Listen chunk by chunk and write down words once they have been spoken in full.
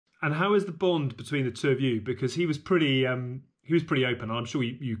And how is the bond between the two of you? Because he was pretty open, and I'm sure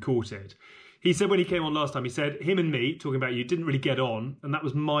you caught it. He said when he came on last time, he said him and me, talking about you, didn't really get on, and that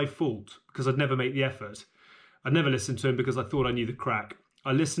was my fault because I'd never make the effort. I'd never listened to him because I thought I knew the crack.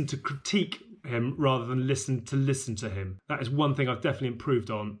 I listened to critique him rather than listen to him. That is one thing I've definitely improved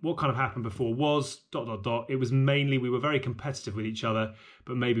on. What kind of happened before was ... It was mainly we were very competitive with each other,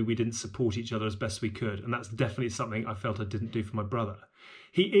 but maybe we didn't support each other as best we could, and that's definitely something I felt I didn't do for my brother.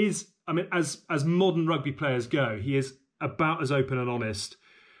 He is, I mean, as modern rugby players go, he is about as open and honest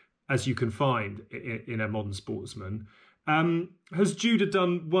as you can find in a modern sportsman. Has Judah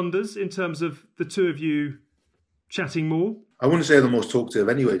done wonders in terms of the two of you chatting more? I wouldn't say the most talkative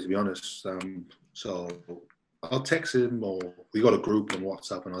anyway, to be honest. So I'll text him, or we got a group on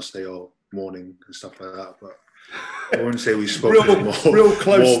WhatsApp and I'll stay all morning and stuff like that. But I wouldn't say we spoke more. Real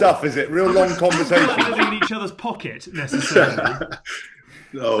close stuff, is it? Real long conversation. Not living in each other's pocket, necessarily.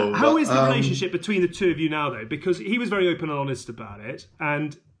 No, How is the relationship between the two of you now, though? Because he was very open and honest about it,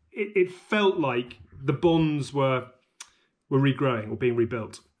 and it felt like the bonds were regrowing or being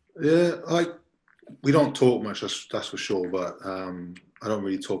rebuilt. Yeah, we don't talk much, that's for sure, but I don't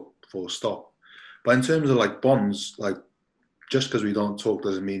really talk full stop. But in terms of like bonds, like just because we don't talk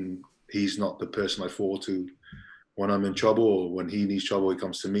doesn't mean he's not the person I fall to when I'm in trouble, or when he needs trouble, he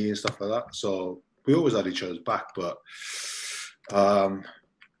comes to me and stuff like that. So we always had each other's back, but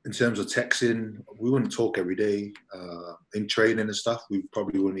in terms of texting, we wouldn't talk every day. In training and stuff, we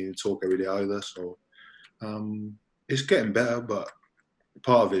probably wouldn't even talk every day either. So it's getting better, but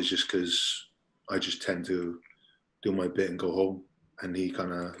part of it is just because I just tend to do my bit and go home, and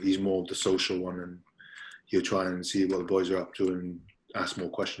he's more of the social one, and he'll try and see what the boys are up to and ask more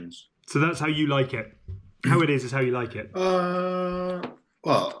questions. So that's how you like it. How it is how you like it.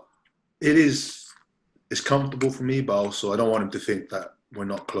 Well, it is. It's comfortable for me, but also I don't want him to think that we're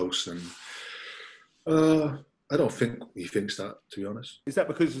not close, and I don't think he thinks that, to be honest. Is that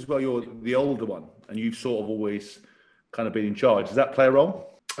because as well you're the older one and you've sort of always kind of been in charge? Does that play a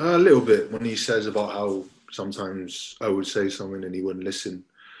role? A little bit, when he says about how sometimes I would say something and he wouldn't listen.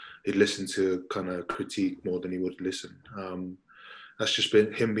 He'd listen to kind of critique more than he would listen. That's just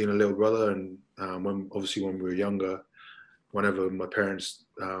been him being a little brother, and when we were younger, whenever my parents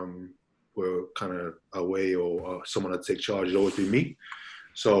were kind of away or someone had to take charge, it'd always be me.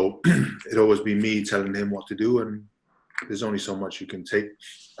 So it'd always be me telling him what to do, and there's only so much you can take.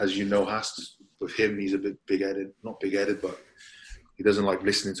 As you know, Hask, with him, he's a bit big-headed. Not big-headed, but he doesn't like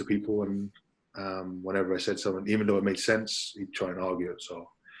listening to people, and whenever I said something, even though it made sense, he'd try and argue it. So,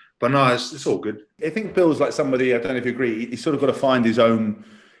 but no, it's all good. I think Bill's like somebody, I don't know if you agree, he's sort of got to find his own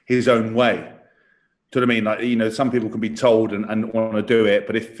way. Do you know what I mean? Like, you know, some people can be told and want to do it,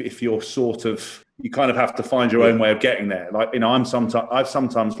 but if you're sort of, you kind of have to find your own way of getting there. Like, you know, I've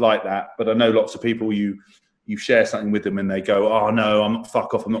sometimes like that, but I know lots of people you share something with them and they go, oh no,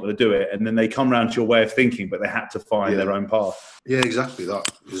 fuck off, I'm not going to do it. And then they come around to your way of thinking, but they had to find their own path. Yeah, exactly that.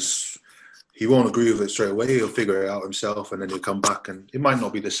 Because he won't agree with it straight away. He'll figure it out himself, and then he'll come back, and it might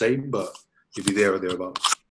not be the same, but he'll be there or thereabouts.